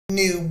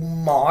new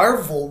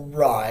Marvel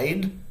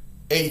ride,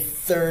 a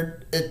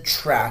third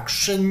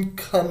attraction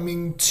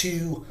coming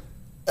to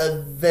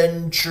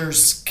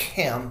Avengers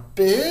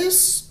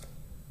Campus.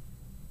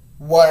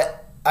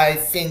 What I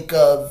think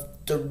of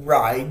the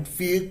ride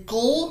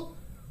vehicle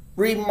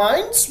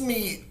reminds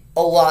me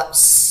a lot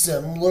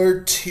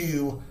similar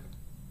to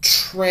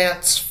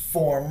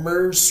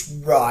Transformers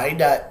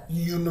ride at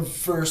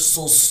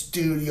Universal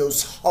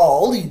Studios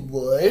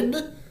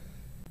Hollywood.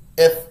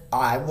 If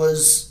I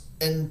was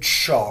in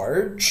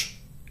charge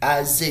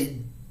as a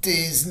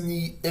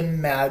Disney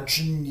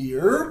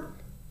Imagineer,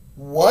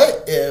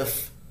 what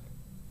if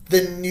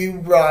the new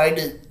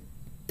ride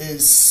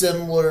is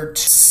similar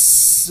to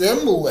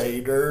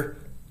Simulator,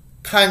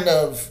 kind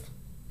of,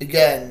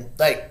 again,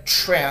 like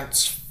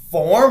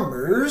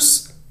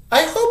Transformers?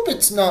 I hope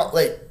it's not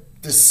like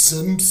the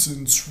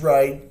Simpsons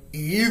ride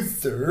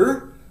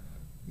either.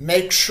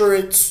 Make sure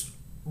it's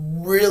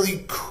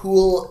really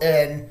cool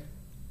and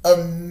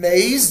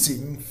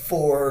amazing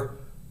for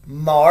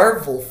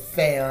Marvel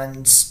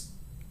fans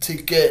to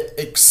get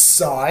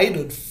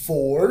excited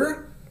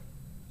for.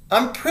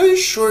 I'm pretty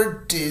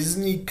sure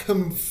Disney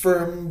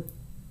confirmed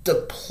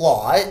the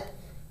plot.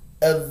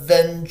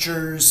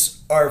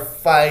 Avengers are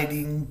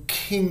fighting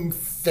King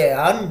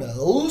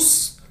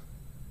Thanos.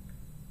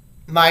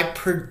 My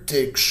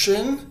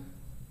prediction: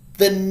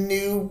 the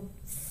new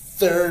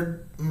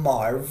third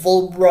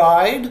Marvel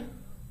ride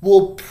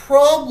will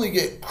probably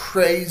get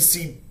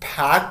crazy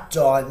packed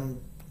on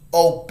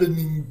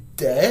opening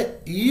day.